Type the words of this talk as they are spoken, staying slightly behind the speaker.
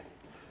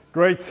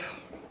Great.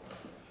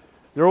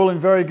 You're all in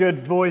very good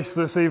voice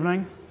this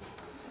evening.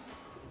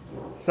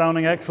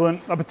 Sounding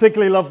excellent. I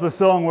particularly loved the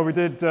song where we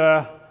did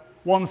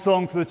one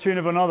song to the tune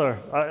of another.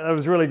 That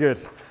was really good.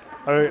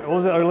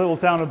 Was it A Little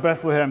Town of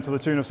Bethlehem to the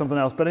tune of something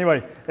else? But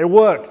anyway, it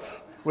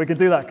worked. We can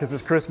do that because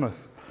it's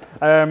Christmas.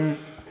 Again,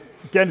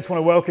 just want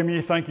to welcome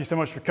you. Thank you so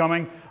much for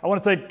coming. I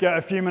want to take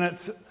a few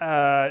minutes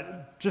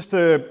just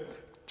to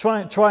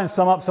try and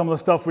sum up some of the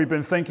stuff we've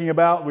been thinking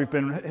about, we've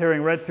been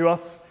hearing read to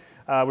us,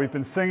 we've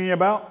been singing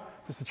about,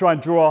 just to try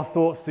and draw our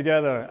thoughts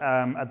together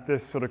at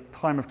this sort of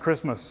time of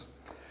Christmas.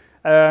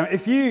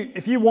 If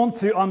you want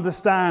to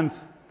understand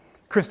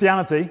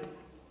Christianity,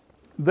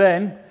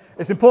 then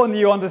it's important that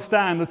you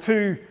understand the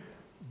two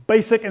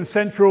basic and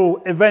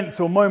central events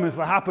or moments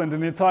that happened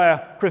in the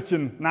entire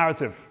Christian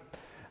narrative.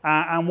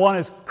 And one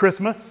is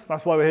Christmas,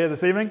 that's why we're here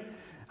this evening,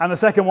 and the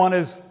second one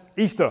is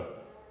Easter.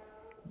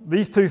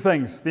 These two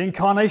things, the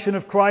incarnation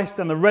of Christ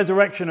and the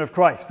resurrection of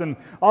Christ. And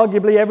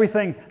arguably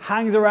everything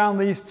hangs around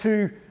these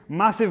two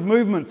massive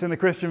movements in the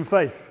Christian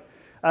faith.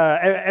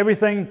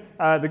 Everything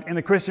in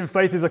the Christian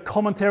faith is a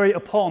commentary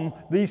upon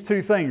these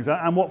two things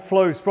and what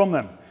flows from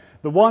them.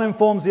 The one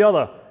informs the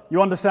other.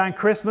 You understand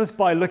Christmas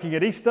by looking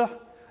at Easter.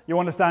 You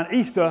understand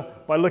Easter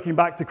by looking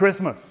back to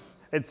Christmas.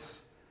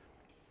 It's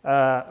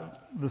the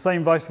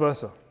same vice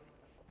versa.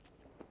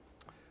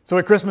 So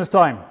at Christmas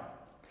time,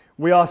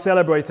 we are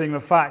celebrating the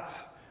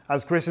fact,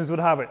 as Christians would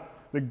have it,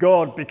 that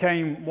God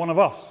became one of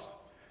us.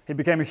 He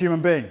became a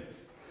human being.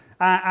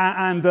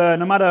 And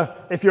no matter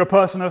if you're a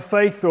person of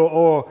faith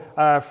or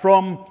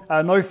from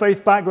no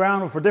faith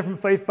background or from a different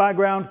faith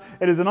background,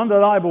 it is an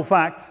undeniable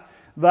fact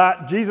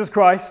that Jesus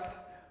Christ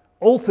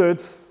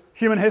altered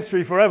human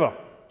history forever.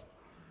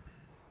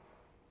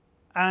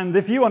 And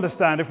if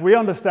we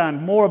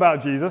understand more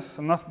about Jesus,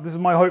 and this is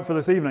my hope for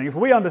this evening, if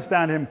we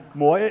understand him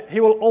more, he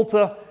will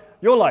alter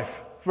your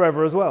life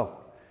forever as well.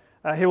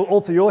 He will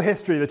alter your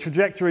history, the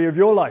trajectory of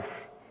your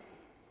life,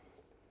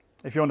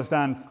 if you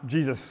understand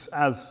Jesus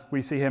as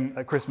we see him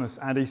at Christmas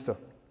and Easter.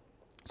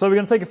 So we're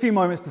going to take a few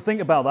moments to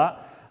think about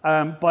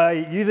that by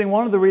using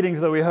one of the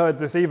readings that we heard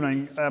this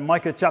evening,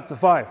 Micah chapter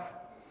 5,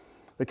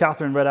 that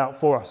Catherine read out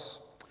for us.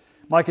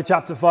 Micah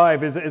chapter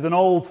 5 is an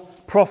old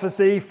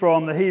prophecy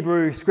from the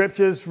Hebrew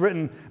scriptures,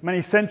 given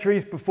many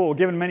centuries before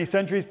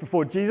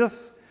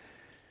Jesus.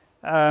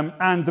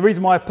 And the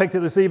reason why I picked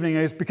it this evening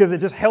is because it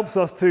just helps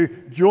us to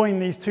join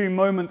these two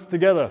moments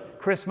together,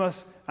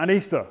 Christmas and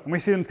Easter. And we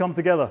see them come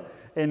together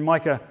in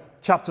Micah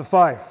chapter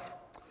 5.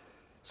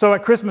 So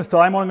at Christmas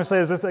time, what I'm going to say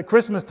is this: at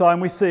Christmas time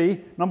we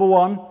see, number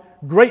one,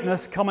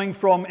 greatness coming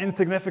from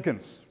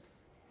insignificance.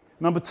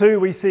 Number two,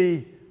 we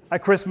see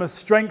at Christmas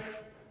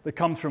strength that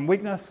comes from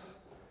weakness.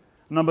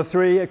 Number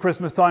three, at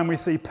Christmas time we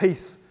see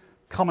peace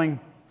coming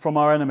from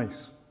our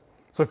enemies.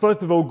 So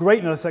first of all,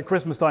 greatness at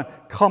Christmas time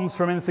comes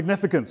from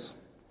insignificance.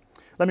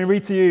 Let me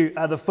read to you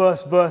the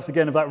first verse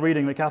again of that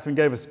reading that Catherine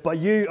gave us. But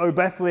you, O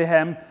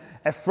Bethlehem,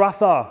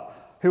 Ephrathah,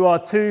 who are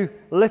too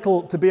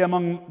little to be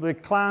among the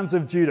clans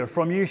of Judah,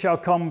 from you shall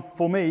come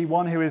for me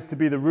one who is to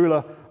be the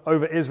ruler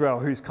over Israel,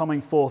 whose coming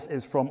forth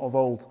is from of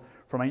old,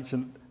 from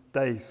ancient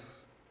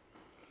days.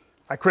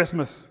 At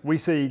Christmas, we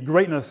see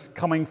greatness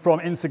coming from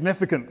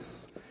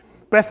insignificance.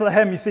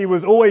 Bethlehem, you see,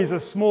 was always a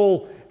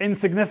small,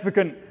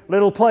 insignificant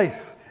little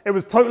place. It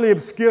was totally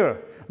obscure.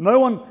 No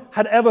one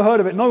had ever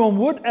heard of it. No one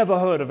would ever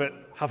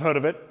have heard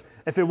of it,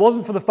 if it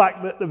wasn't for the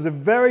fact that there was a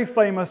very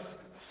famous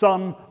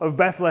son of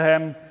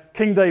Bethlehem,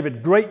 King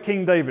David, great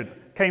King David,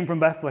 came from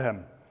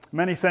Bethlehem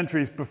many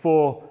centuries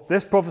before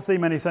this prophecy,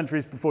 many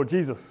centuries before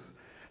Jesus.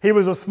 He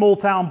was a small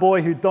town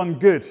boy who'd done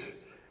good.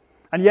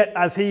 And yet,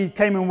 as he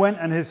came and went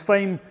and his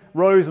fame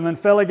rose and then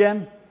fell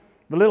again,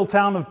 the little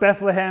town of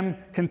Bethlehem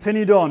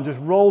continued on, just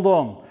rolled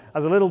on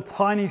as a little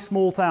tiny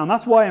small town.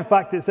 That's why, in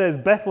fact, it says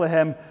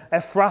Bethlehem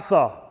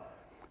Ephrathah.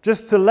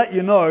 Just to let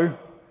you know,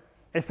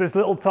 it's this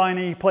little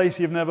tiny place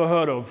you've never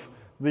heard of.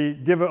 The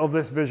giver of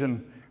this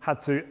vision had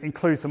to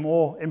include some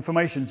more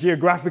information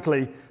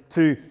geographically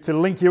to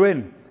link you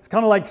in. It's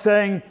kind of like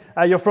saying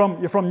you're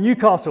from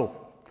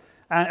Newcastle.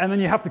 And then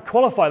you have to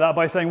qualify that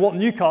by saying, what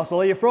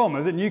Newcastle are you from?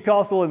 Is it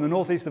Newcastle in the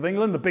northeast of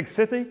England, the big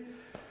city?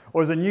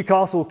 Or is it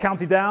Newcastle,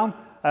 County Down,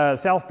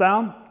 South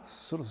Down,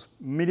 sort of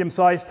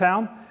medium-sized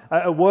town?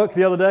 At work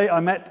the other day,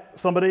 I met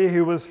somebody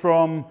who was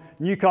from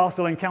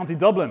Newcastle in County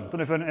Dublin. Don't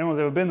know if anyone's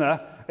ever been there.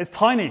 It's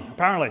tiny,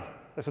 apparently.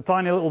 It's a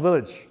tiny little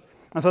village.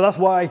 And so that's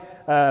why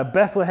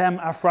Bethlehem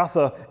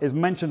Ephrathah is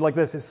mentioned like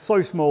this. It's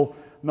so small,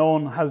 no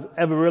one has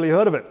ever really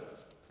heard of it.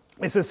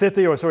 It's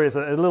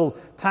a little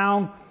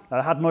town.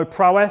 Had no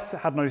prowess, it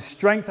had no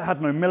strength, it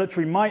had no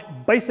military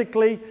might.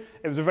 Basically,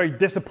 it was a very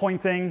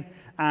disappointing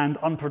and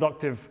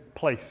unproductive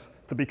place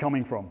to be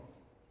coming from.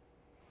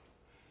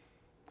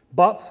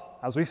 But,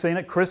 as we've seen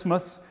at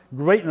Christmas,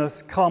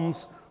 greatness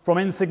comes from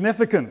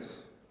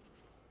insignificance.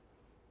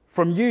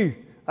 From you,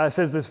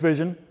 says this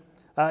vision,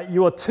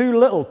 you are too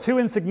little, too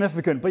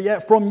insignificant, but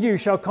yet from you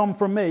shall come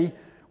from me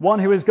one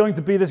who is going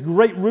to be this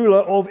great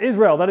ruler of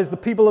Israel. That is the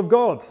people of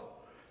God.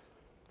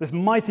 This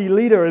mighty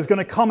leader is going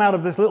to come out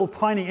of this little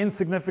tiny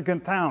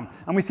insignificant town.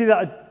 And we see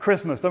that at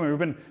Christmas, don't we? We've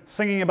been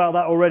singing about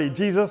that already.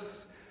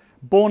 Jesus,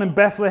 born in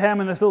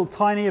Bethlehem in this little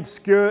tiny,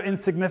 obscure,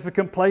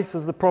 insignificant place,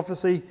 as the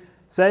prophecy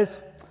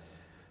says.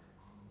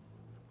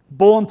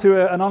 Born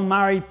to an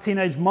unmarried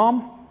teenage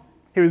mom.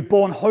 He was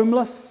born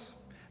homeless.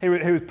 He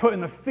was put in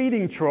the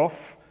feeding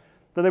trough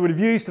that they would have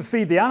used to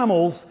feed the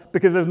animals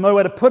because there's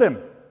nowhere to put him.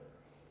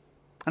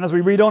 And as we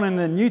read on in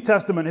the New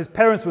Testament, his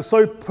parents were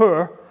so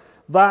poor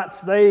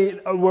that they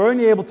were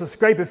only able to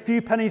scrape a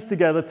few pennies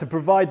together to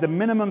provide the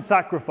minimum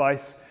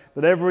sacrifice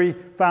that every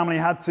family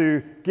had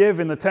to give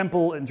in the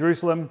temple in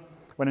Jerusalem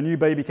when a new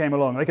baby came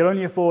along. They could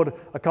only afford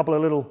a couple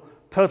of little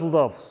turtle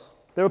doves.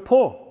 They were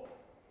poor.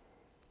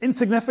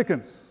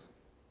 Insignificance.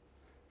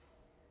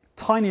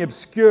 Tiny,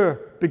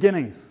 obscure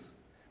beginnings.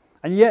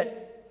 And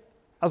yet,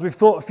 as we've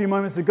thought a few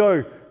moments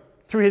ago,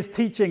 through his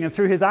teaching and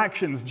through his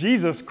actions,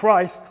 Jesus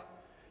Christ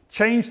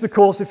changed the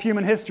course of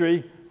human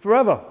history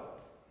forever.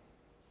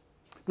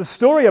 The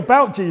story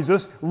about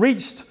Jesus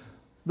reached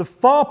the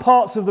far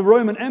parts of the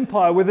Roman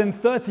Empire within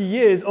 30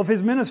 years of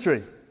his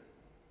ministry.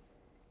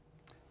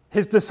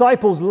 His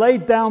disciples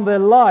laid down their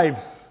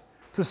lives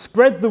to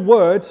spread the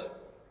word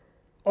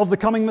of the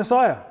coming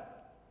Messiah.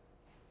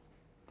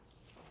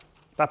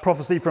 That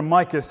prophecy from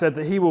Micah said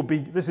that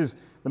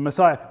the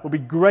Messiah will be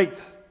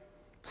great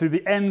to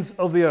the ends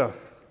of the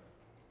earth.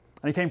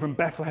 And he came from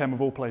Bethlehem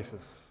of all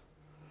places.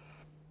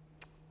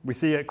 We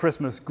see at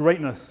Christmas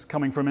greatness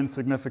coming from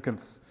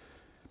insignificance.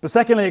 But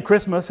secondly, at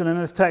Christmas, and in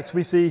this text,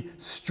 we see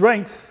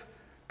strength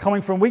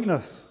coming from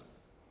weakness.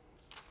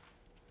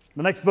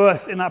 The next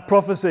verse in that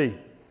prophecy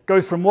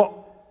goes from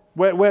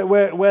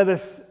where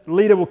this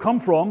leader will come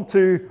from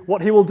to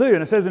what he will do.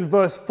 And it says in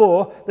verse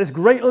 4, this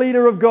great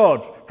leader of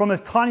God from this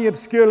tiny,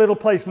 obscure little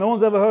place no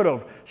one's ever heard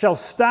of shall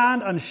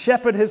stand and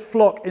shepherd his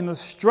flock in the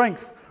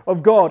strength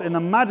of God, in the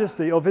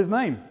majesty of his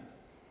name.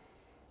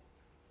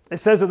 It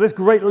says that this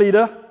great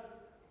leader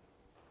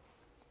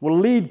will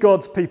lead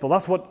God's people.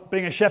 That's what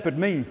being a shepherd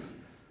means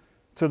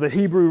to the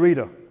Hebrew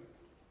reader.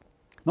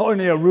 Not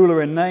only a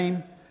ruler in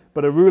name,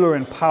 but a ruler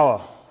in power,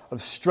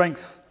 of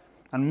strength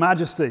and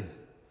majesty.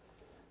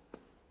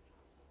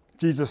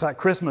 Jesus at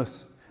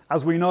Christmas,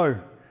 as we know,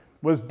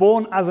 was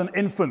born as an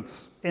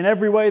infant in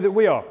every way that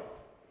we are.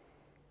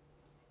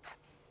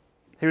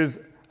 He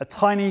was a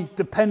tiny,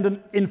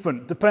 dependent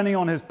infant, depending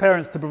on his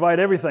parents to provide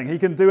everything. He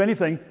couldn't do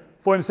anything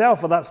for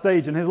himself at that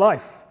stage in his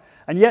life.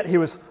 And yet he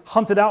was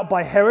hunted out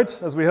by Herod,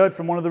 as we heard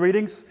from one of the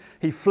readings.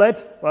 He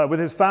fled with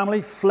his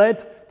family,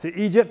 fled to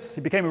Egypt. He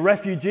became a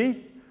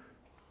refugee.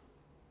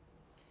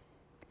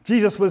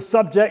 Jesus was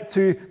subject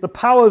to the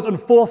powers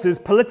and forces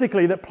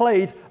politically that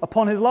played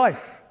upon his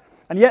life.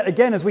 And yet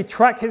again, as we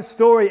track his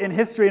story in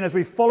history and as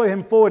we follow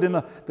him forward in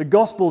the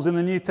Gospels in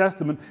the New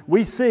Testament,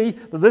 we see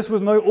that this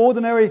was no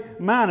ordinary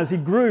man as he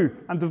grew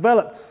and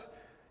developed.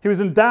 He was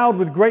endowed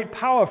with great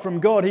power from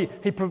God.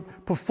 He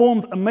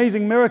performed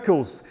amazing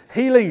miracles,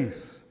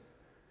 healings,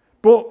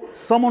 brought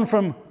someone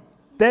from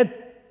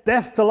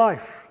death to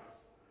life.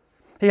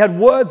 He had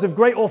words of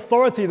great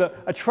authority that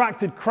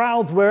attracted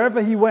crowds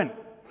wherever he went.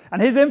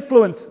 And his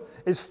influence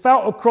is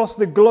felt across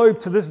the globe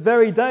to this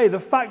very day. The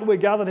fact that we're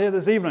gathered here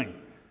this evening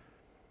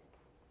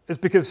is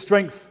because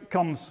strength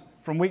comes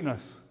from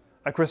weakness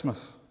at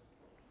Christmas.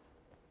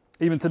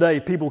 Even today,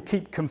 people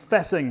keep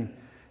confessing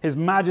his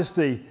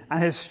majesty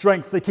and his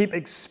strength. They keep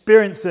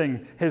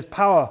experiencing his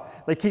power.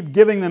 They keep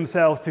giving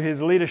themselves to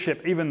his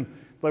leadership, even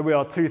though we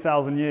are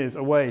 2,000 years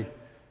away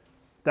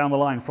down the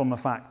line from the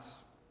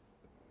facts.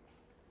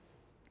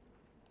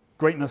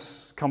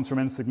 Greatness comes from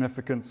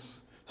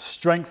insignificance.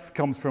 Strength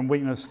comes from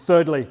weakness.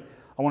 Thirdly,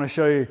 I want to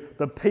show you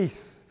that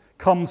peace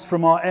comes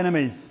from our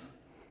enemies.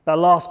 That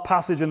last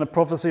passage in the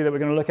prophecy that we're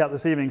going to look at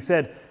this evening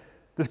said,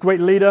 this great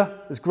leader,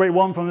 this great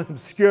one from this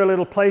obscure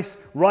little place,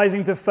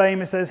 rising to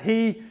fame, it says,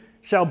 he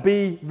shall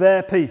be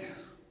their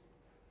peace.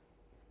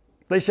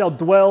 They shall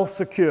dwell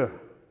secure.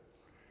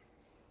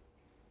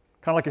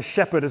 Kind of like a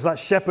shepherd. Is that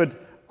shepherd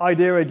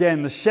idea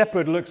again? The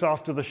shepherd looks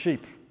after the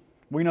sheep.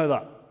 We know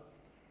that.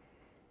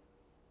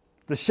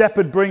 The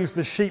shepherd brings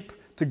the sheep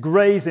to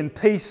graze in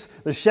peace.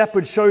 The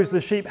shepherd shows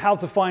the sheep how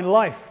to find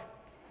life.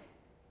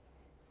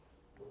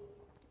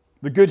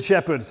 The good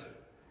shepherd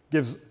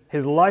gives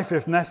his life,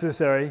 if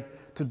necessary,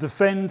 to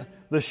defend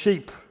the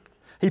sheep.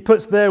 He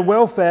puts their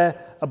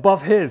welfare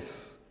above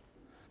his.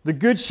 The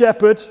good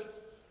shepherd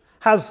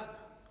has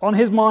on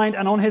his mind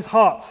and on his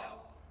heart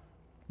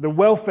the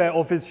welfare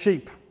of his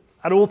sheep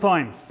at all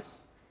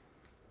times.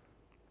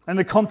 In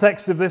the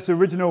context of this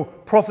original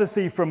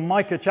prophecy from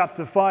Micah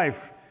chapter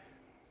 5,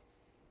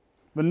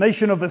 the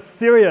nation of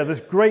Assyria, this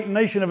great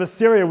nation of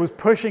Assyria, was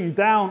pushing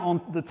down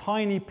on the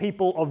tiny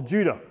people of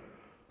Judah,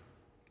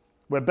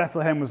 where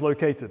Bethlehem was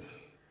located.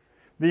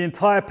 The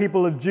entire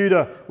people of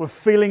Judah were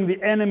feeling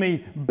the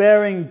enemy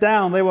bearing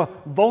down. They were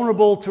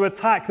vulnerable to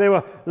attack. They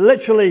were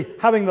literally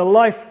having the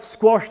life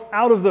squashed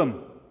out of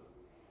them.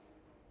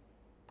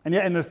 And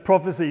yet in this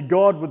prophecy,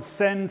 God would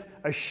send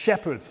a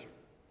shepherd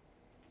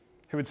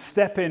who would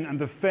step in and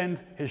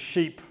defend his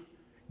sheep,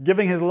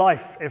 giving his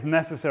life if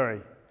necessary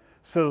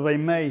so that they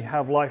may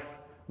have life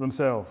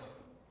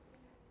themselves.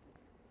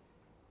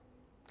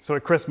 So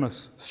at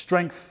Christmas,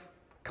 strength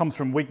comes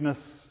from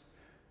weakness,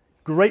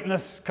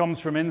 greatness comes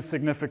from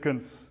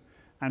insignificance,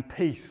 and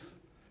peace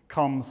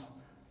comes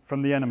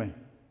from the enemy.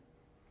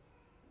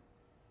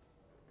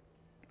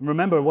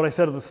 Remember what I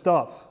said at the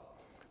start.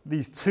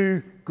 These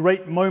two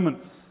great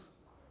moments,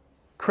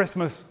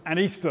 Christmas and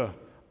Easter,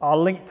 are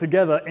linked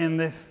together in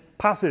this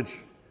passage.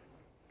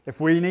 If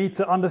we need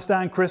to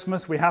understand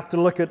Christmas, we have to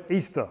look at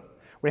Easter.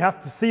 We have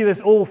to see this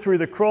all through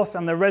the cross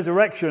and the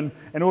resurrection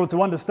in order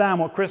to understand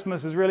what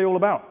Christmas is really all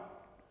about.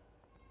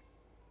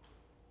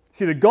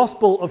 See, the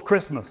gospel of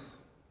Christmas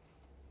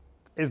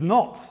is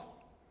not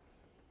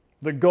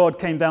that God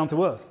came down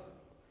to earth.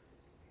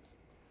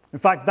 In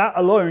fact, that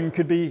alone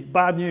could be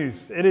bad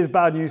news. It is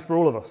bad news for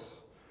all of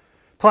us.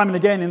 Time and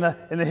again in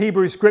the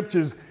Hebrew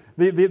scriptures,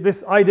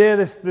 this idea,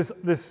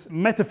 this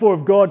metaphor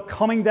of God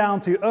coming down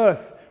to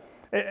earth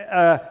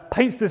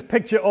paints this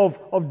picture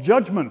of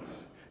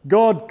judgment.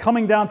 God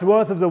coming down to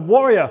earth as a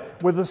warrior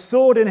with a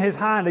sword in his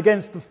hand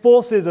against the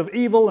forces of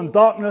evil and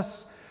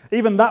darkness,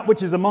 even that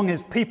which is among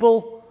his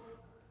people.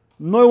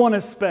 No one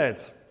is spared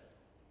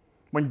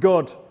when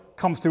God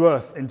comes to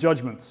earth in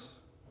judgment.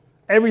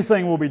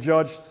 Everything will be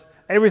judged.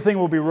 Everything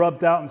will be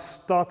rubbed out and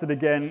started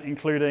again,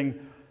 including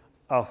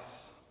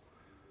us.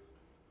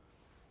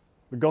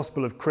 The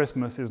gospel of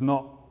Christmas is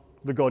not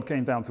that God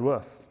came down to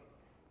earth.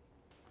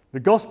 The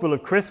gospel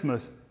of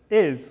Christmas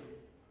is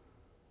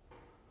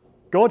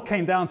God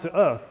came down to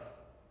earth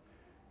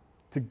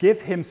to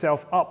give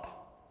himself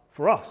up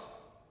for us.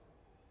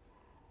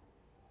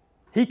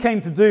 He came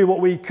to do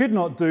what we could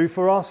not do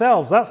for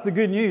ourselves. That's the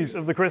good news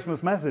of the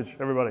Christmas message,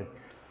 everybody.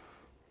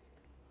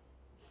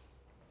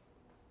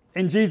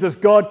 In Jesus,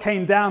 God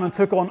came down and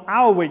took on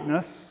our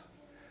weakness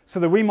so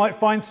that we might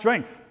find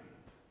strength.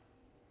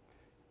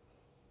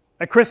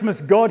 At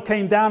Christmas, God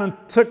came down and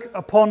took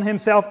upon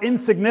himself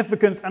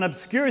insignificance and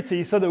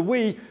obscurity so that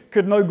we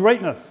could know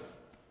greatness.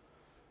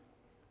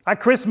 At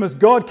Christmas,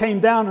 God came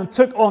down and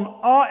took on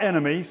our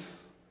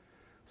enemies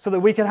so that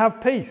we could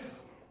have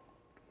peace.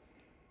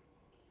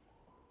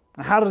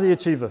 And how did he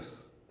achieve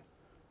this?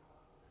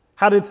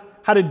 How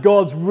did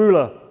God's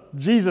ruler,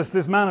 Jesus,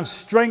 this man of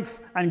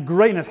strength and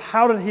greatness,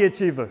 how did he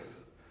achieve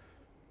this?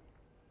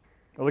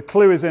 Well, the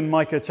clue is in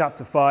Micah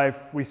chapter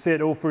 5. We see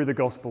it all through the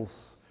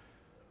Gospels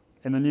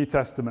in the New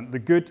Testament. The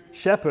good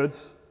shepherd,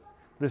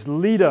 this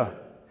leader,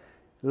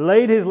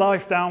 laid his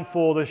life down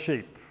for the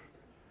sheep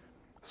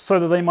so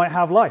that they might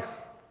have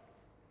life.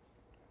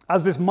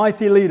 As this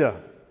mighty leader,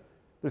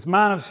 this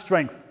man of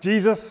strength,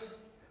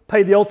 Jesus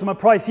paid the ultimate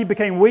price. He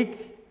became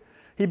weak.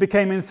 He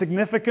became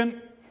insignificant.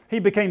 He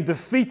became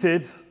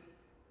defeated.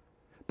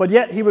 But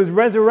yet he was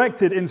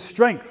resurrected in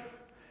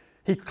strength.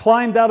 He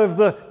climbed out of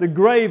the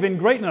grave in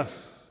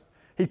greatness.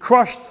 He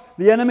crushed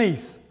the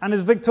enemies and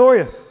is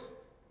victorious.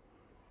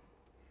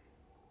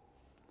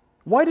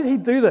 Why did he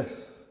do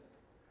this?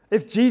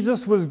 If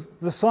Jesus was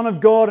the Son of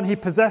God and he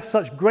possessed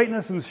such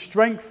greatness and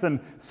strength and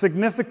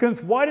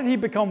significance, why did he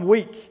become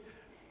weak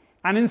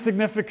and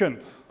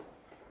insignificant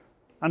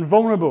and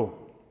vulnerable?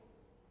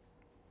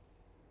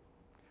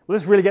 Well,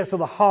 this really gets to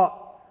the heart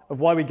of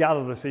why we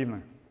gather this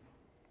evening.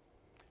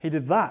 He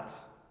did that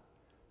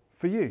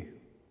for you.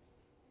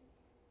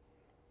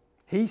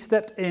 He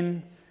stepped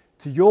in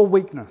to your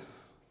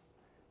weakness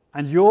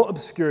and your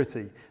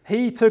obscurity.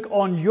 He took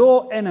on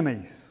your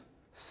enemies,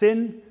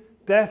 sin,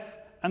 death,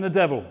 and the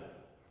devil,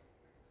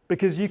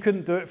 because you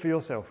couldn't do it for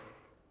yourself.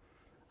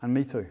 And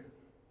me too.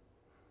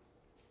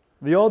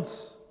 The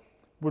odds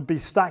would be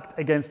stacked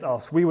against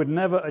us. We would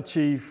never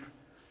achieve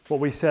what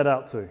we set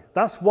out to.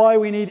 That's why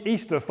we need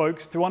Easter,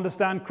 folks, to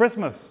understand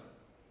Christmas.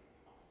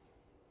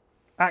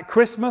 At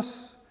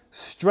Christmas,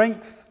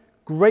 strength,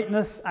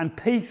 greatness, and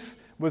peace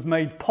was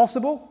made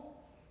possible.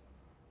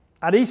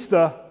 At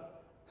Easter,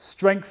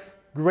 strength,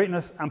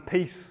 greatness, and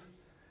peace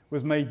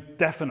was made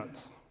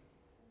definite.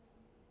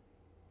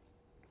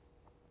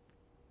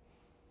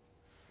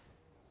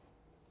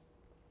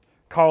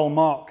 Karl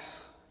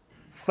Marx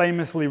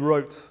famously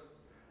wrote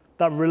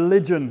that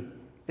religion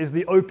is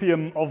the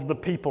opium of the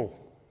people.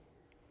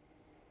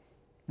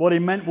 What he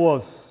meant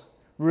was,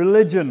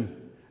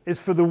 religion is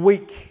for the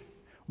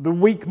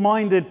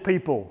weak-minded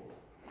people.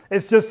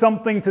 It's just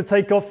something to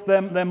take off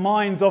their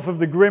minds off of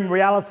the grim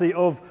reality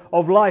of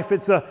life.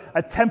 It's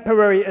a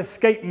temporary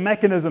escape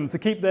mechanism to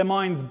keep their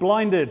minds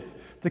blinded,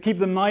 to keep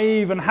them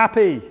naive and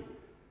happy.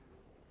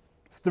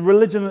 It's the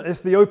religion, it's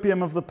the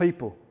opium of the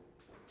people.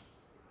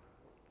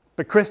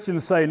 But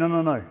Christians say,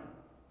 no.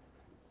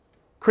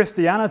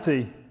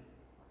 Christianity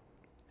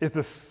is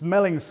the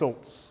smelling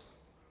salts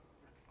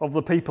of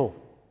the people.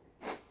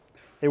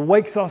 It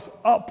wakes us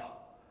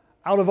up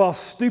out of our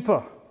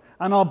stupor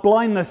and our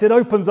blindness. It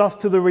opens us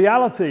to the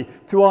reality,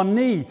 to our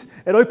need.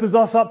 It opens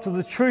us up to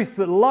the truth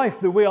that life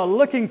that we are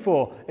looking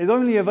for is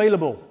only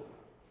available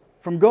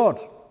from God.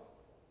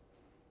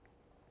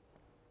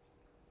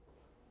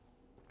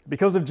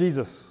 Because of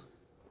Jesus,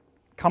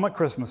 come at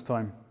Christmas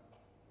time,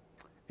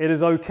 it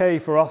is okay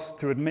for us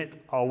to admit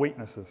our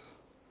weaknesses.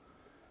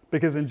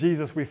 because in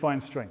Jesus we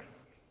find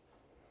strength.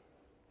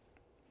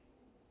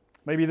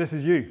 Maybe this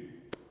is you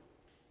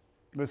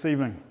this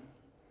evening.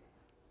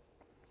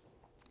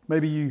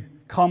 Maybe you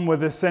come with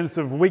this sense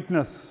of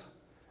weakness,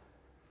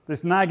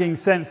 this nagging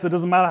sense that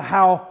doesn't matter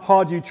how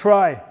hard you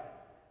try,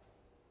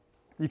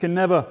 you can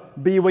never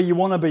be where you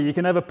want to be. You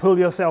can never pull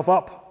yourself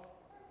up.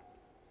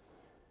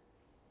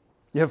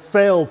 You have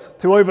failed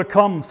to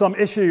overcome some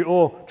issue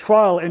or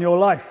trial in your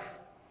life.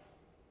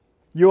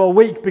 You are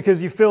weak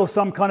because you feel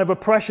some kind of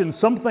oppression.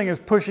 Something is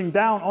pushing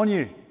down on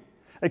you.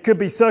 It could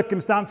be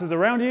circumstances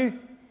around you,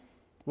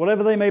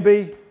 whatever they may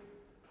be.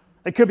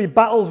 It could be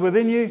battles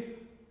within you,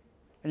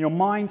 in your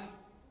mind,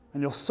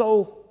 and your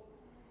soul.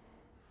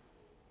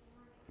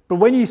 But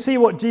when you see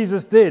what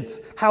Jesus did,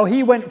 how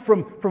he went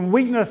from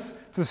weakness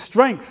to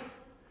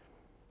strength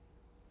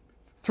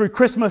through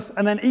Christmas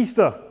and then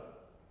Easter,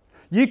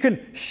 you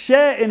can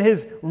share in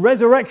his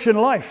resurrection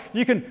life.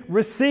 You can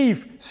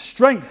receive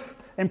strength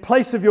in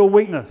place of your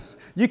weakness.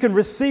 You can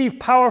receive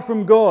power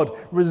from God,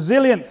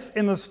 resilience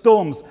in the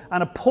storms,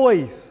 and a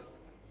poise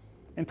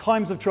in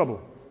times of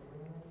trouble.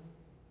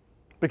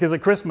 Because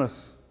at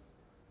Christmas,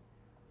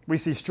 we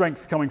see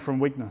strength coming from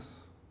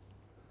weakness.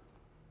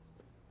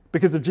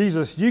 Because of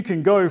Jesus, you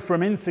can go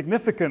from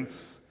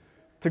insignificance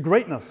to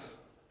greatness.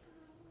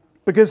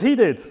 Because he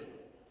did.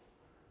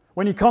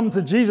 When you come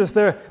to Jesus,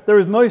 there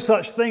is no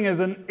such thing as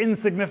an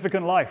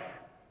insignificant life.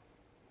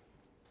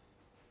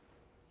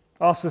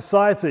 Our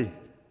society,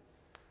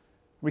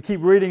 we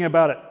keep reading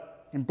about it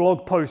in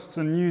blog posts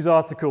and news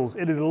articles.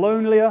 It is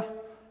lonelier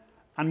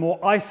and more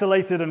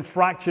isolated and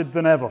fractured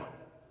than ever.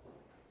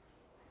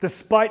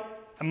 Despite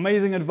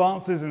amazing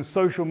advances in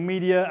social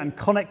media and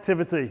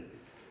connectivity,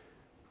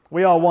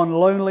 we are one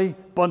lonely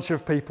bunch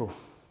of people.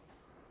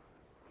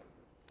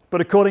 But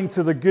according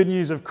to the good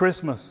news of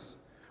Christmas,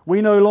 we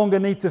no longer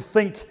need to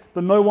think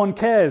that no one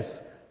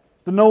cares,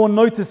 that no one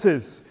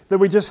notices, that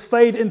we just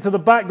fade into the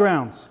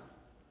background.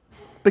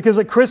 Because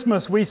at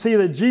Christmas, we see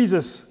that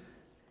Jesus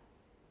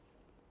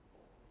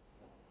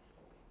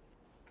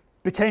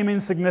became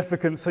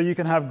insignificant so you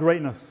can have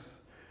greatness.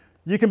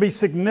 You can be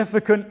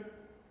significant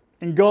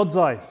in God's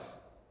eyes.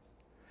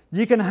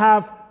 You can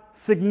have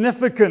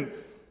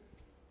significance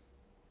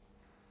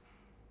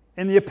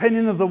in the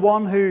opinion of the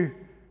one who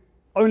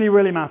only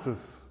really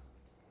matters,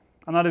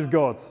 and that is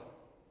God.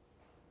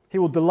 He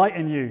will delight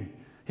in you.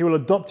 He will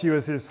adopt you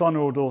as his son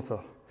or daughter,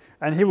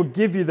 and he will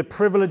give you the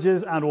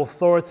privileges and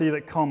authority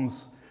that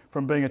comes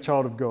from being a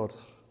child of God.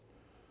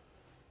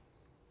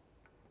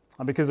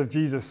 And because of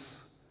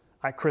Jesus,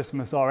 at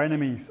Christmas, our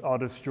enemies are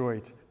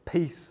destroyed.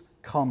 Peace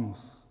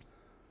comes.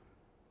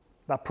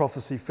 That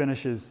prophecy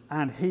finishes,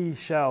 and he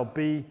shall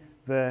be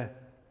their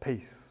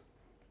peace.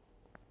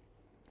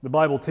 The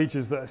Bible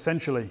teaches that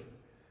essentially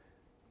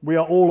we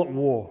are all at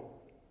war.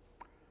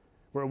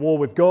 We're at war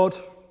with God.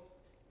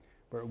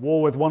 We're at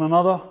war with one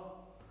another.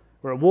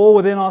 We're at war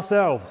within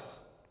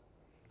ourselves.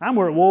 And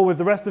we're at war with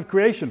the rest of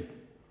creation.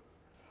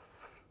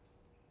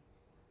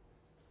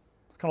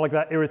 It's kind of like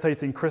that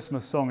irritating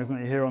Christmas song, isn't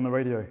it, you hear on the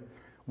radio?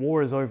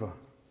 War is over.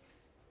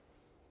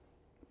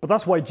 But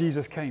that's why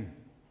Jesus came.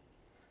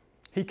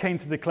 He came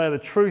to declare the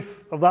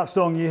truth of that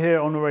song you hear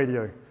on the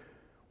radio.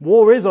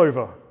 War is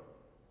over.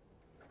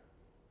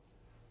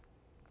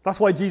 That's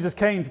why Jesus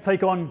came, to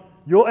take on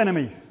your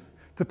enemies,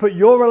 to put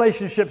your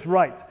relationships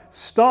right,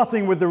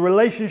 starting with the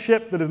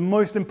relationship that is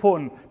most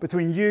important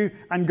between you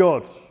and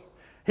God.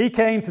 He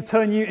came to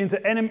turn you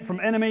from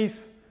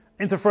enemies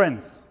into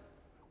friends.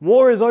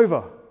 War is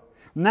over.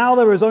 Now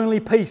there is only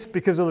peace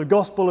because of the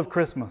gospel of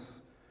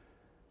Christmas.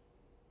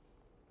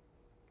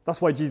 That's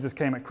why Jesus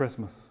came at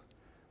Christmas.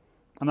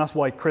 And that's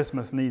why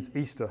Christmas needs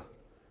Easter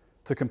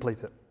to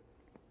complete it.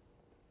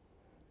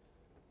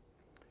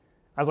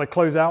 As I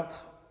close out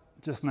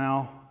just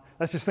now,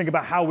 let's just think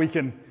about how we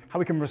can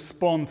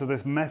respond to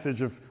this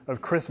message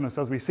of Christmas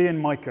as we see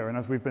in Micah and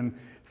as we've been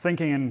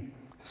thinking and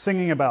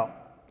singing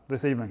about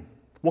this evening.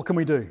 What can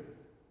we do?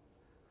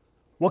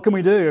 What can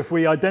we do if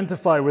we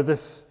identify with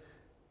this,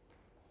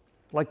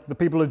 like the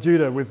people of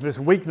Judah, with this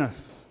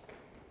weakness,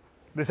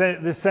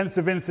 this sense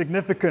of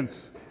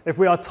insignificance? If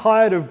we are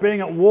tired of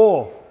being at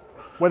war,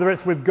 whether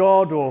it's with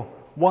God or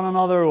one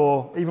another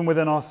or even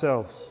within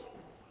ourselves.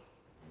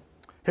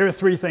 Here are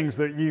 3 things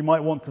that you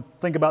might want to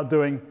think about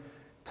doing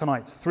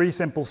tonight. 3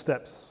 simple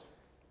steps.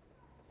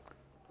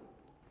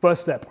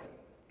 First step.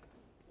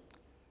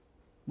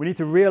 We need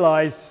to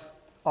realize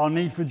our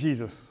need for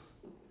Jesus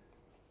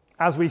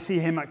as we see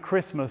him at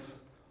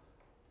Christmas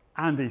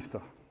and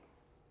Easter.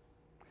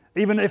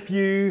 Even if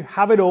you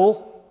have it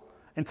all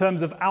in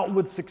terms of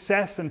outward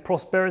success and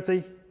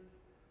prosperity,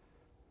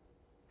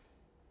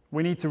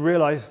 we need to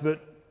realize that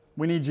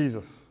we need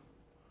Jesus.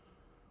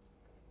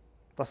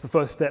 That's the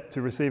first step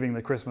to receiving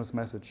the Christmas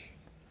message.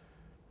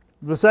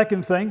 The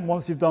second thing,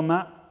 once you've done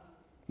that,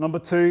 number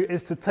 2,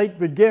 is to take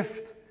the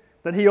gift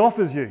that he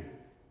offers you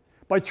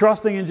by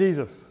trusting in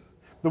Jesus,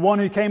 the one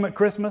who came at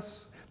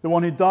Christmas, the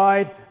one who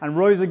died and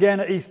rose again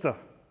at Easter,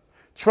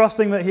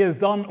 trusting that he has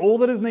done all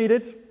that is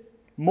needed,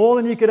 more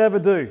than you could ever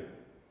do,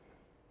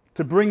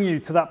 to bring you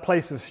to that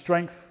place of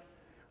strength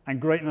and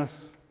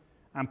greatness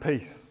and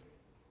peace.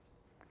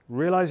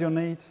 Realize your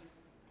need,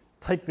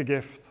 take the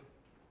gift.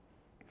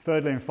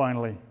 Thirdly and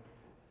finally,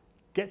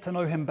 get to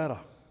know him better.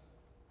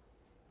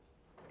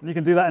 And you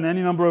can do that in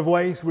any number of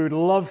ways. We would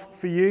love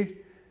for you,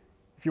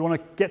 if you want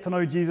to get to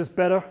know Jesus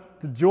better,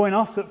 to join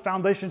us at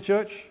Foundation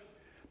Church,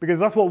 because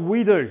that's what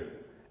we do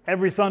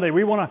every Sunday.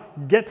 We want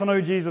to get to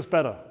know Jesus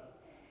better.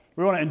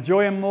 We want to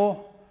enjoy him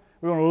more.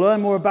 We want to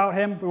learn more about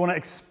him. We want to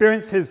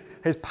experience his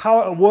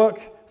power at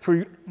work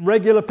through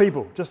regular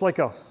people, just like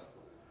us.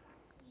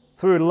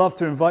 So we would love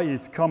to invite you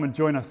to come and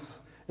join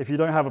us if you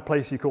don't have a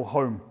place you call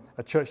home,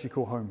 a church you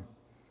call home.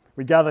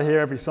 We gather here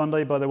every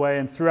Sunday, by the way,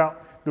 and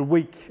throughout the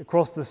week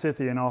across the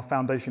city in our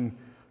Foundation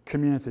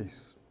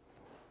communities.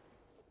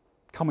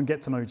 Come and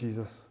get to know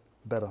Jesus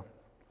better.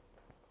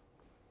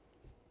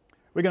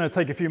 We're going to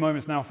take a few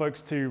moments now,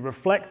 folks, to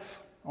reflect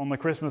on the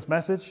Christmas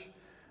message.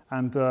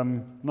 And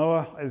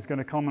Noah is going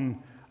to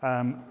come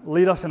and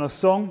lead us in a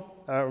song,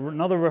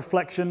 another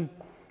reflection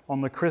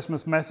on the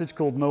Christmas message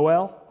called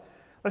Noel.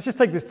 Let's just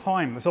take this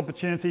time, this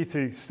opportunity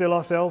to still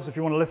ourselves. If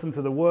you want to listen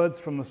to the words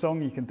from the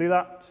song, you can do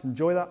that. Just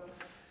enjoy that.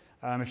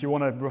 If you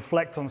want to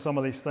reflect on some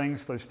of these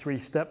things, those 3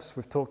 steps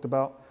we've talked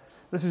about,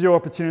 this is your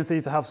opportunity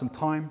to have some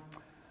time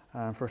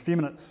for a few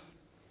minutes,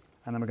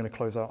 and then we're going to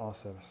close out our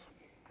service.